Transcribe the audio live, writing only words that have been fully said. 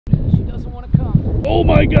Oh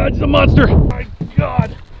my God, it's a monster. Oh my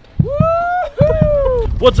God.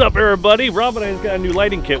 What's up, everybody? Rob and I have got a new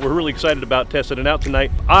lighting kit we're really excited about testing it out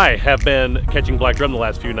tonight. I have been catching black drum the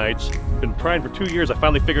last few nights. Been trying for 2 years. I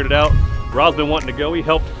finally figured it out. Rob's been wanting to go. He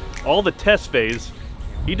helped all the test phase.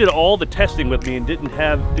 He did all the testing with me and didn't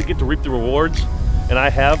get to reap the rewards, and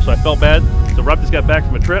I have, so I felt bad. So Rob just got back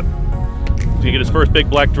from a trip to get his first big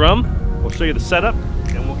black drum. We'll show you the setup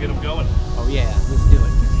and we'll get him going. Oh yeah, let's do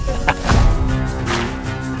it.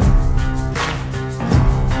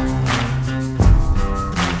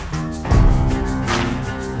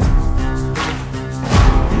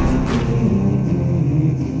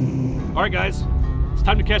 All right, guys, it's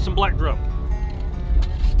time to catch some black drum.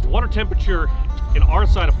 The water temperature in our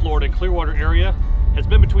side of Florida and Clearwater area has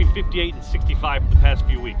been between 58 and 65 for the past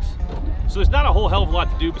few weeks. So there's not a whole hell of a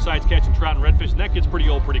lot to do besides catching trout and redfish, and that gets pretty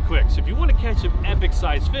old pretty quick. So if you want to catch some epic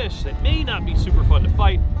sized fish that may not be super fun to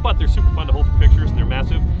fight, but they're super fun to hold for pictures and they're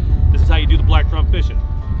massive, this is how you do the black drum fishing.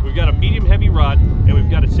 We've got a medium heavy rod, and we've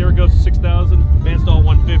got a Saragosa 6000, Advanced All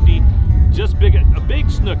 150, just a big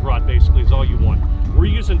snook rod basically is all you want. We're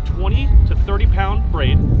using 20 to 30 pound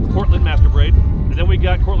braid, Cortland MasterBraid, and then we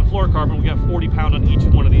got Cortland Flourocarbon. We got 40 pound on each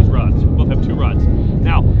one of these rods. We both have 2 rods.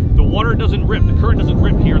 Now, the water doesn't rip, the current doesn't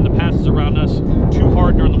rip here in the passes around us too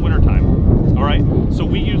hard during the winter time. All right, so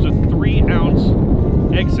we use a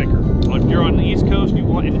 3-ounce egg sinker. If you're on the East Coast,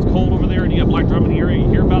 and it's cold over there, and you have black drum in the area, you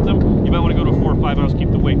hear about them, you might want to go to a 4 or 5 ounce,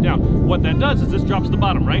 keep the weight down. What that does is this drops to the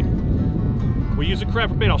bottom, right? We use a crab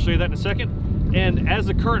for bait. I'll show you that in a second. And as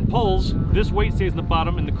the current pulls, this weight stays in the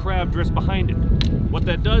bottom and the crab drifts behind it. What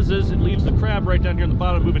that does is it leaves the crab right down here in the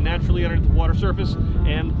bottom, moving naturally underneath the water surface,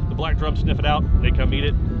 and the black drum sniff it out, they come eat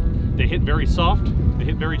it. They hit very soft, they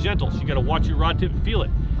hit very gentle, so you gotta watch your rod tip and feel it.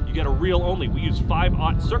 You gotta reel only. We use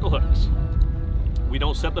 5/0 circle hooks. We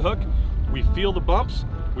don't set the hook, we feel the bumps,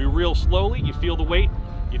 we reel slowly, you feel the weight,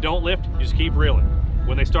 you don't lift, you just keep reeling.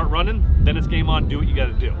 When they start running, then it's game on, do what you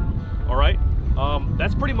gotta do. All right?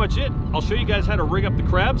 That's pretty much it. I'll show you guys how to rig up the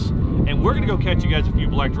crabs, and we're gonna go catch you guys a few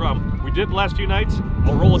black drum. We did the last few nights.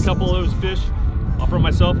 I'll roll a couple of those fish off from my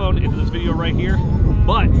cell phone into this video right here,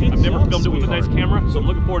 but I've never filmed it with a nice camera, so I'm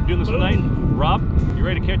looking forward to doing this tonight. Rob, you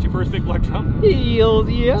ready to catch your first big black drum? Hells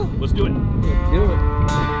yeah. Let's do it. Let's do it.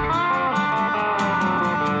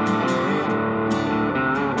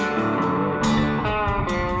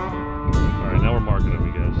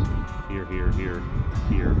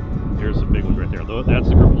 Here's some big ones right there. That's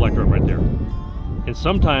the group of black drum right there. And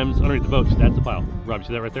sometimes underneath the boats, that's a pile. Rob, you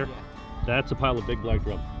see that right there? Yeah. That's a pile of big black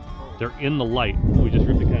drum. They're in the light. We just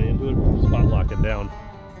ripped it kind of into it, spot lock it down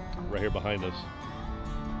right here behind us.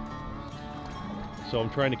 So I'm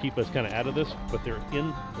trying to keep us kind of out of this, but they're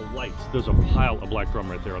in the lights. There's a pile of black drum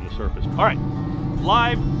right there on the surface. All right,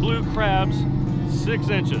 live blue crabs, 6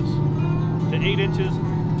 inches to 8 inches.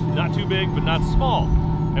 Not too big, but not small.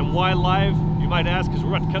 And why live, you might ask, because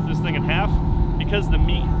we're about to cut this thing in half, because the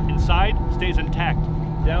meat inside stays intact.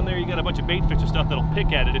 Down there you got a bunch of bait fish and stuff that'll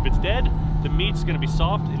pick at it. If it's dead, the meat's gonna be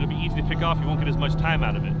soft, it'll be easy to pick off, you won't get as much time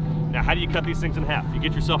out of it. Now, how do you cut these things in half? You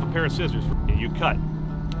get yourself a pair of scissors and you cut.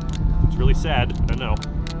 It's really sad, I know,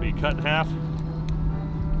 but you cut in half,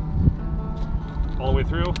 all the way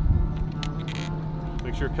through.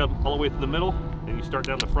 Make sure you cut all the way through the middle, and you start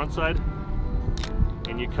down the front side,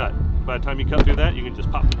 and you cut. By the time you cut through that, you can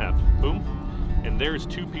just pop in half. Boom. And there's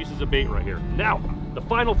 2 pieces of bait right here. Now, the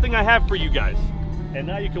final thing I have for you guys, and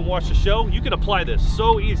now you can watch the show. You can apply this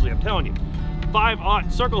so easily, I'm telling you.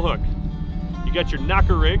 5/0 circle hook. You got your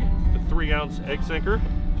knocker rig, the 3-ounce egg sinker,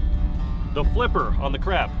 the flipper on the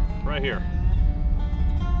crab right here.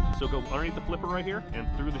 So go underneath the flipper right here and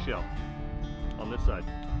through the shell on this side.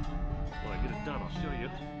 When I get it done, I'll show you.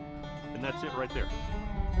 And that's it right there.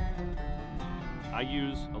 I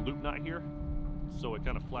use a loop knot here, so it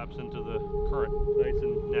kind of flaps into the current nice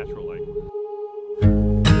and natural like.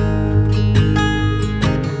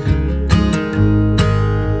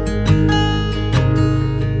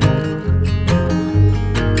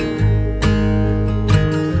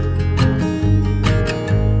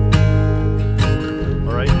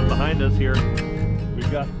 All right, and behind us here,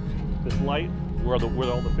 we've got this light where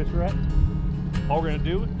all the fish are at. All we're gonna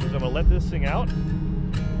do is I'm gonna let this thing out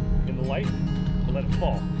in the light, and let it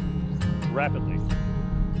fall rapidly.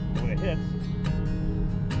 And when it hits,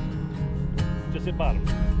 just hit bottom.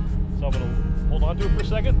 So I'm gonna hold on to it for a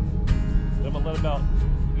second. Then I'm gonna let about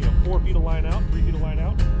 4 feet of line out, 3 feet of line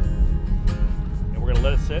out, and we're gonna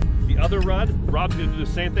let it sit. The other rod, Rob's gonna do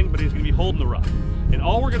the same thing, but he's gonna be holding the rod. And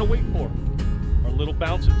all we're gonna wait for are little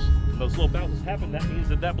bounces. When those little bounces happen, that means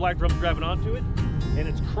that black drum's grabbing onto it, and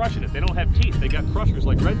it's crushing it. They don't have teeth, they got crushers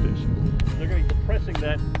like redfish. They're gonna be depressing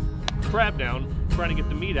that crab down, trying to get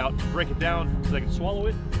the meat out, break it down so they can swallow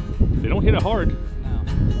it. They don't hit it hard. No,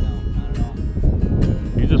 not at all.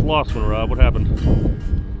 You just lost one, Rob. What happened?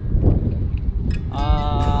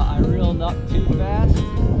 I reeled up too fast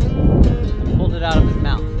and pulled it out of his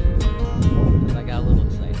mouth. And I got a little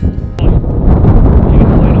excited.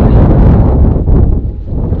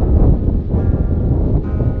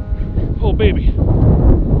 Oh, baby.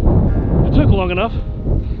 It took long enough.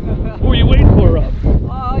 What were you waiting for, Rob?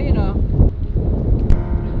 Oh, you know.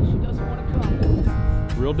 She doesn't want to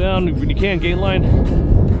come. Reel down when you can, gain line.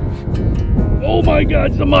 Oh my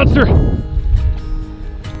God, it's a monster!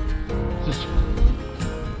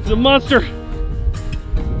 It's a monster!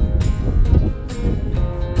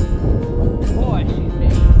 Boy, she's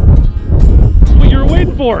big. That's what you were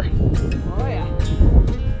waiting for! Oh yeah.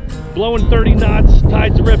 Blowing 30 knots,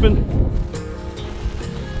 tide's ripping.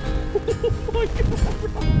 Oh my God!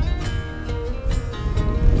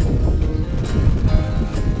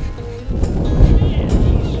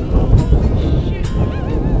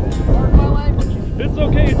 It's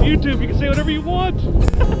okay, it's YouTube, you can say whatever you want.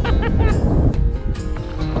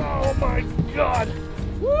 Oh my God.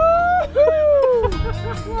 Woohoo!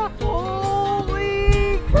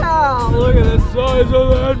 Holy cow! Look at the size of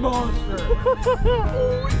that monster!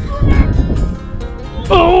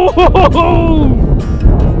 Oh!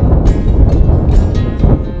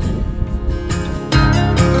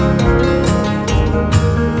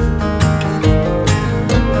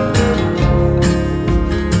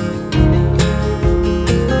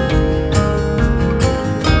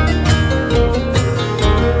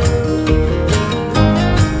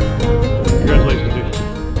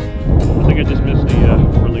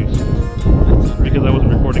 Because I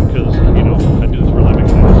wasn't recording because, you know, I do this for a living.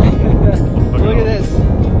 Look at this.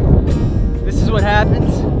 This is what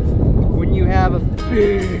happens when you have a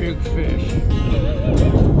big fish.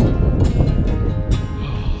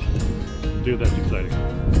 Dude, that's exciting.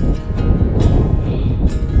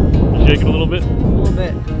 You shaking a little bit? A little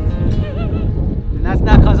bit. And that's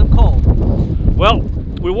not because I'm cold. Well,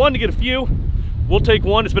 we wanted to get a few. We'll take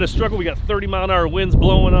one. It's been a struggle. We got 30-mile-an-hour winds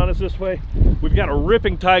blowing on us this way. We've got a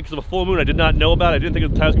ripping tide because of a full moon I did not know about. I didn't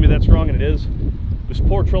think the tide was going to be that strong, and it is. This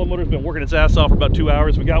poor trolling motor's been working its ass off for about 2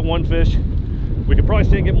 hours. We got one fish. We could probably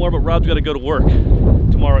stay and get more, but Rob's got to go to work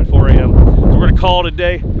tomorrow at 4 a.m. So we're going to call it a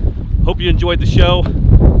day. Hope you enjoyed the show.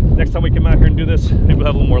 Next time we come out here and do this, maybe we'll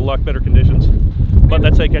have a little more luck, better conditions. But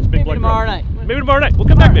that's how you catch big black tomorrow trout. night. Maybe tomorrow night. We'll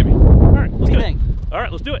come back, maybe. All right, let's What do do you it. think? All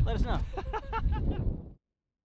right, let's do it. Let us know.